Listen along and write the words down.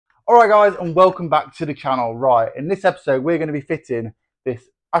Alright guys, and welcome back to the channel. Right, in this episode we're going to be fitting this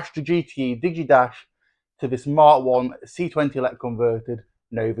Astra GTE Digi dash to this MK1 C20 elect converted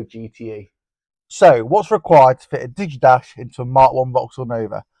Nova GTE. So what's required to fit a Digi dash into a MK1 Vauxhall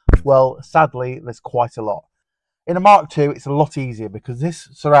Nova? Well, sadly there's quite a lot. In a Mark II it's a lot easier because this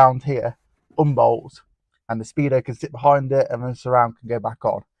surround here unbolts and the speedo can sit behind it and then the surround can go back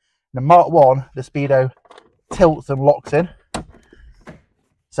on. In a Mark I the speedo tilts and locks in.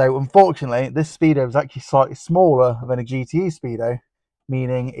 So unfortunately, this speedo is actually slightly smaller than a GTE speedo,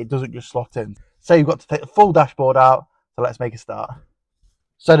 meaning it doesn't just slot in. So you've got to take the full dashboard out, so let's make a start.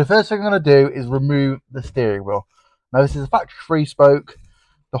 So the first thing I'm going to do is remove the steering wheel. Now this is a factory 3-spoke,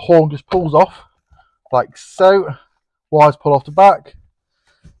 the horn just pulls off, like so, wires pull off the back.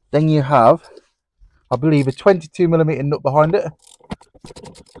 Then you have, I believe, a 22mm nut behind it,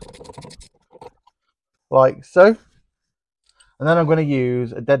 like so. And then I'm going to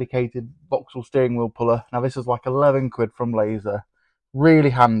use a dedicated Vauxhall steering wheel puller. Now this is like 11 quid from Laser.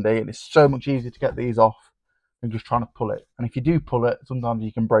 Really handy, and it's so much easier to get these off than just trying to pull it. And if you do pull it, sometimes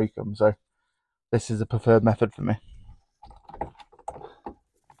you can break them. So this is a preferred method for me.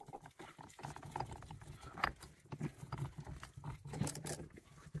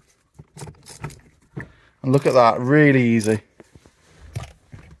 And look at that, really easy.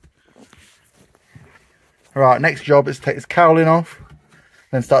 Right, next job is to take this cowling off,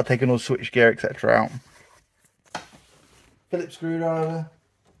 then start taking all the switch gear, etc. out. Phillips screwdriver.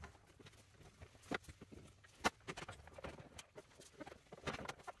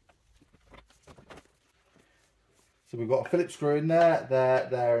 So we've got a Phillips screw in there,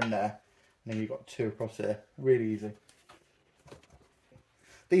 there and there. And then you've got two across here. Really easy.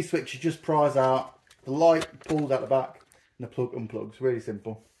 These switches just prise out, the light pulls out the back, and the plug unplugs. Really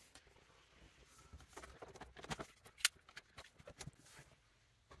simple.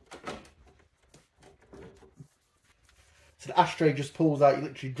 So the ashtray just pulls out, you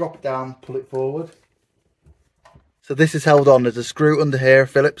literally drop it down, pull it forward. So this is held on, there's a screw under here,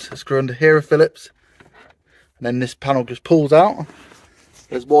 Phillips, a screw under here, Phillips. And then this panel just pulls out.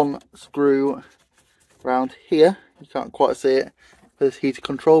 There's one screw around here, you can't quite see it, for this heater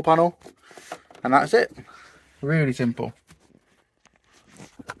control panel. And that's it. Really simple.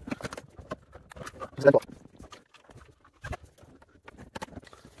 The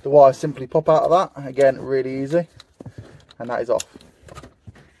wires simply pop out of that, again, really easy. And that is off.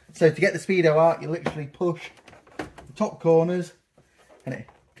 So to get the speedo out, you literally push the top corners and it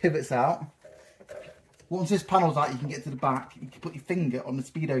pivots out. Once this panel's out, you can get to the back. You can put your finger on the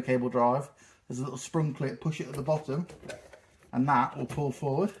speedo cable drive. There's a little sprung clip, push it at the bottom, and that will pull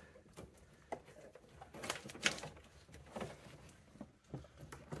forward.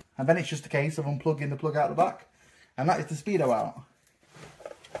 And then it's just a case of unplugging the plug out the back, and that is the speedo out.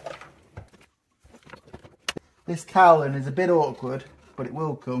 This cowling is a bit awkward, but it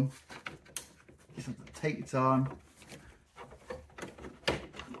will come. Just have to take your time.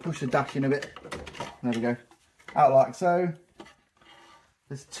 Push the dash in a bit. There we go. Out like so.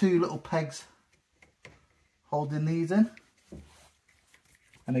 There's two little pegs holding these in.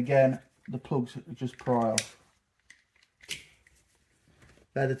 And again, the plugs just pry off.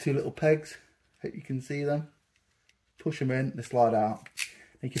 They're the two little pegs. Hope you can see them. Push them in, they slide out.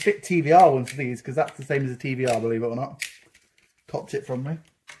 You can fit TVR ones for these because that's the same as a TVR, believe it or not. Top tip from me.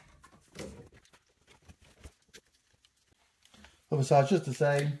 Other side's just the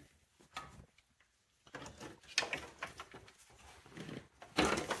same.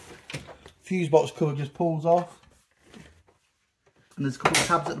 Fuse box cover just pulls off. And there's a couple of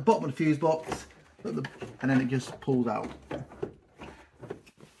tabs at the bottom of the fuse box. And then it just pulls out.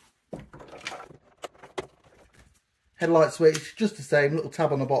 Headlight switch, just the same, little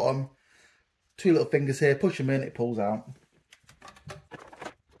tab on the bottom, two little fingers here, push them in, it pulls out.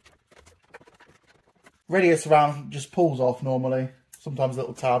 Radiator surround just pulls off normally, sometimes a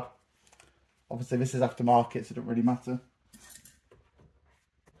little tab. Obviously this is aftermarket, so it doesn't really matter.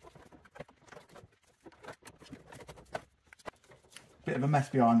 Bit of a mess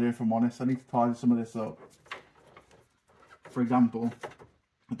behind here if I'm honest, I need to tidy some of this up. For example,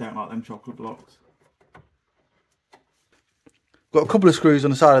 I don't like them chocolate blocks. Got a couple of screws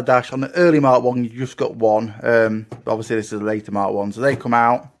on the side of the dash. On the early Mark 1 you just got one, obviously this is a later Mark 1, so they come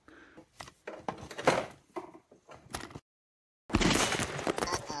out.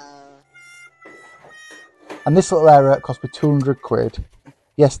 And this little area cost me 200 quid.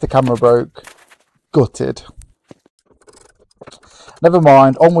 Yes, the camera broke. Gutted. Never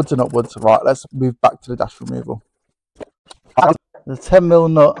mind, onwards and upwards. Right, let's move back to the dash removal. There's a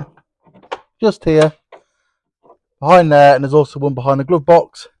 10mm nut just here. Behind there, and there's also one behind the glove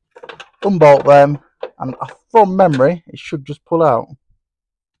box. unbolt them, and from memory it should just pull out.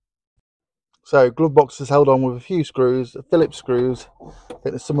 So glove box is held on with a few screws, Phillips screws. I think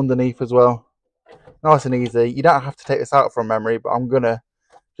there's some underneath as well. Nice and easy. You don't have to take this out from memory, but I'm gonna,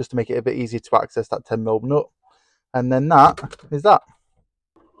 just to make it a bit easier to access that 10mm nut. And then that is that.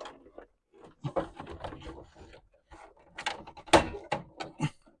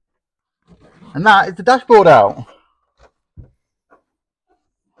 And that is the dashboard out.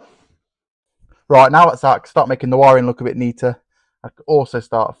 Right, now that's that, I can start making the wiring look a bit neater. I can also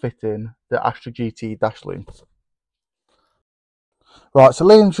start fitting the Astra GTE dash loom. Right, so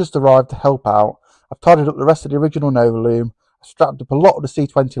Liam's just arrived to help out. I've tidied up the rest of the original Nova loom. I've strapped up a lot of the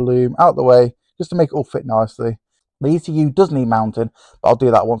C20 loom out the way, just to make it all fit nicely. The ECU does need mounting, but I'll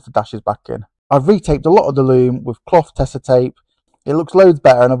do that once the dash is back in. I've retaped a lot of the loom with cloth tester tape. It looks loads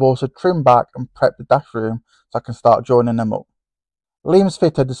better, and I've also trimmed back and prepped the dash room so I can start joining them up. Liam's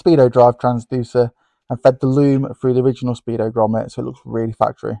fitted the speedo drive transducer and fed the loom through the original speedo grommet, so it looks really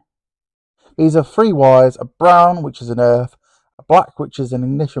factory. These are 3 wires, a brown which is an earth, a black which is an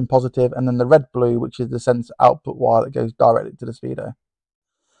ignition positive, and then the red blue which is the sensor output wire that goes directly to the speedo.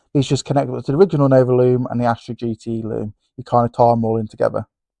 These just connect to the original Nova loom and the Astra GTE loom. You kind of tie them all in together.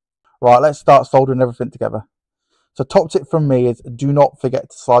 Right, let's start soldering everything together. So top tip from me is do not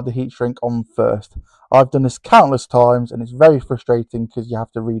forget to slide the heat shrink on first. I've done this countless times and it's very frustrating because you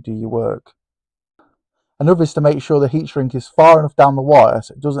have to redo your work. Another is to make sure the heat shrink is far enough down the wire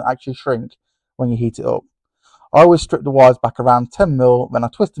so it doesn't actually shrink when you heat it up. I always strip the wires back around 10mm, then I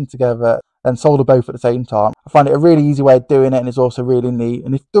twist them together and solder both at the same time. I find it a really easy way of doing it, and it's also really neat,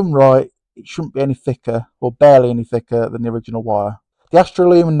 and if done right it shouldn't be any thicker, or barely any thicker, than the original wire. The Astra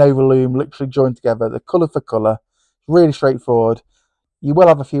loom and Nova loom literally join together, they're colour for colour. Really straightforward. You will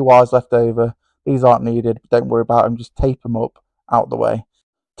have a few wires left over. These aren't needed, but don't worry about them. Just tape them up out the way.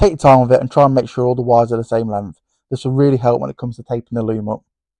 Take your time with it and try and make sure all the wires are the same length. This will really help when it comes to taping the loom up.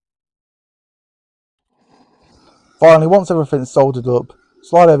 Finally, once everything's soldered up,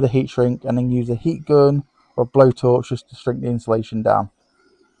 slide over the heat shrink and then use a heat gun or a blowtorch just to shrink the insulation down.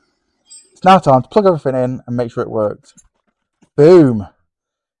 It's now time to plug everything in and make sure it works. Boom!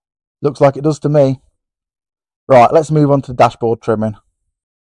 Looks like it does to me. Right, let's move on to the dashboard trimming.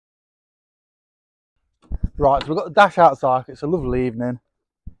 Right, so we've got the dash outside. It's a lovely evening.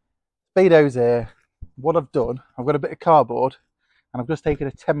 Speedo's here. What I've done, I've got a bit of cardboard and I've just taken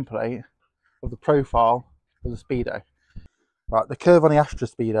a template of the profile of the Speedo. Right, the curve on the Astra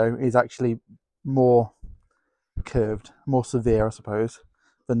Speedo is actually more curved, more severe, I suppose,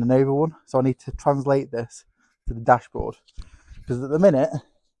 than the Nova one. So I need to translate this to the dashboard because at the minute,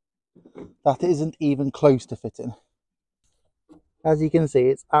 that isn't even close to fitting. As you can see,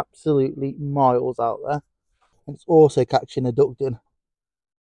 it's absolutely miles out there. And it's also catching a ducting.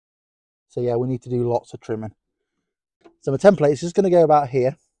 So yeah, we need to do lots of trimming. So my template is just going to go about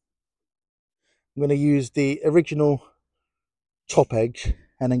here. I'm going to use the original top edge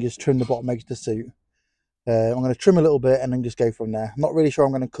and then just trim the bottom edge to suit. I'm going to trim a little bit and then just go from there. I'm not really sure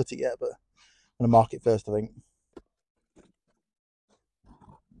I'm going to cut it yet, but I'm going to mark it first, I think.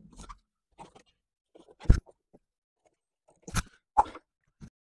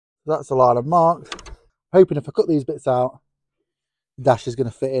 That's the line I've marked. I'm hoping if I cut these bits out, the dash is going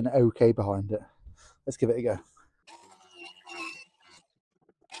to fit in okay behind it. Let's give it a go.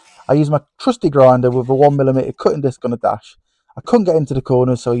 I used my trusty grinder with a 1mm cutting disc on the dash. I couldn't get into the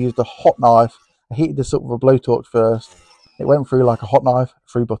corners, so I used a hot knife. I heated this up with a blowtorch first. It went through like a hot knife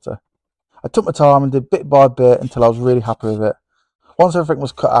through butter. I took my time and did bit by bit until I was really happy with it. Once everything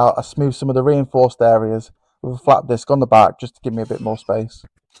was cut out, I smoothed some of the reinforced areas with a flat disc on the back just to give me a bit more space.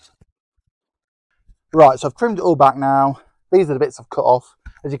 Right, so I've trimmed it all back now. These are the bits I've cut off.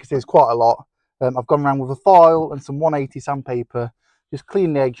 As you can see, it's quite a lot. I've gone around with a file and some 180 sandpaper, just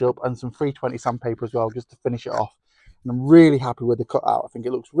clean the edge up, and some 320 sandpaper as well, just to finish it off. And I'm really happy with the cutout. I think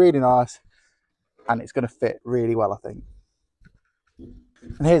it looks really nice and it's going to fit really well, I think.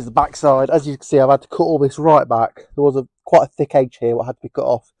 And here's the back side. As you can see, I've had to cut all this right back. There was quite a thick edge here what had to be cut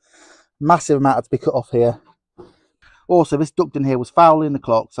off. Massive amount had to be cut off here. Also, this ducting here was fouling the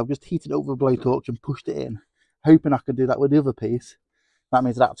clock, so I've just heated it up with a blowtorch and pushed it in, hoping I could do that with the other piece. That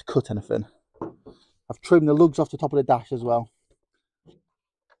means I don't have to cut anything. I've trimmed the lugs off the top of the dash as well.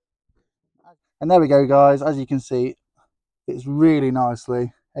 And there we go, guys. As you can see, it's really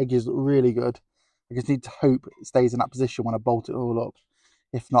nicely. Edges look really good. I just need to hope it stays in that position when I bolt it all up.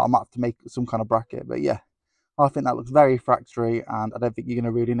 If not, I might have to make some kind of bracket. But yeah, I think that looks very factory, and I don't think you're going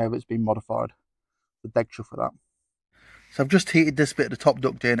to really know if it's been modified. The dead chuff for that. So I've just heated this bit of the top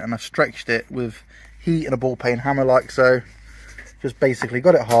duct in, and I've stretched it with heat and a ball peen hammer like so. Just basically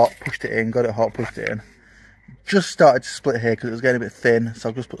got it hot, pushed it in, got it hot, pushed it in. Just started to split here because it was getting a bit thin, so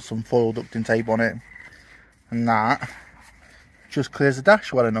I've just put some foil ducting tape on it. And that just clears the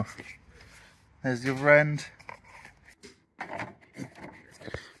dash well enough. There's the other end.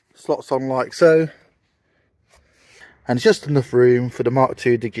 Slots on like so. And it's just enough room for the Mark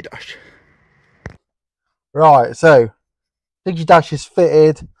II Digi dash. Right, so Digi dash is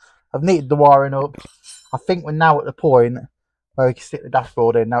fitted. I've neated the wiring up. I think we're now at the point where we can stick the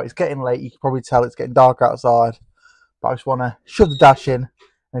dashboard in. Now it's getting late, you can probably tell it's getting dark outside. But I just want to shove the dash in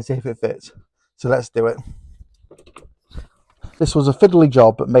and see if it fits. So let's do it. This was a fiddly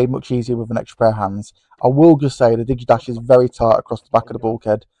job, but made much easier with an extra pair of hands. I will just say the Digi dash is very tight across the back of the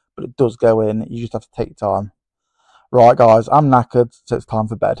bulkhead, but it does go in. You just have to take your time. Right guys, I'm knackered, so it's time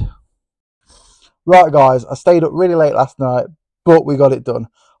for bed. Right guys, I stayed up really late last night, but we got it done.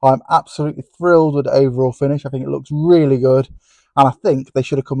 I'm absolutely thrilled with the overall finish. I think it looks really good, and I think they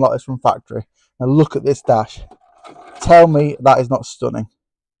should have come like this from factory. Now look at this dash. Tell me that is not stunning.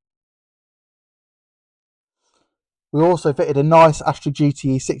 We also fitted a nice Astra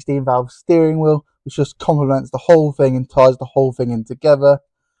GTE 16 valve steering wheel, which just complements the whole thing and ties the whole thing in together.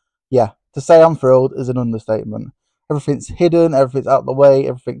 Yeah, to say I'm thrilled is an understatement. Everything's hidden, everything's out of the way,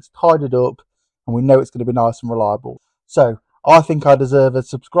 everything's tidied up, and we know it's going to be nice and reliable. So, I think I deserve a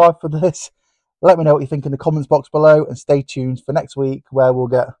subscribe for this. Let me know what you think in the comments box below, and stay tuned for next week where we'll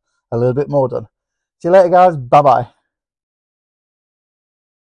get a little bit more done. See you later guys, bye bye.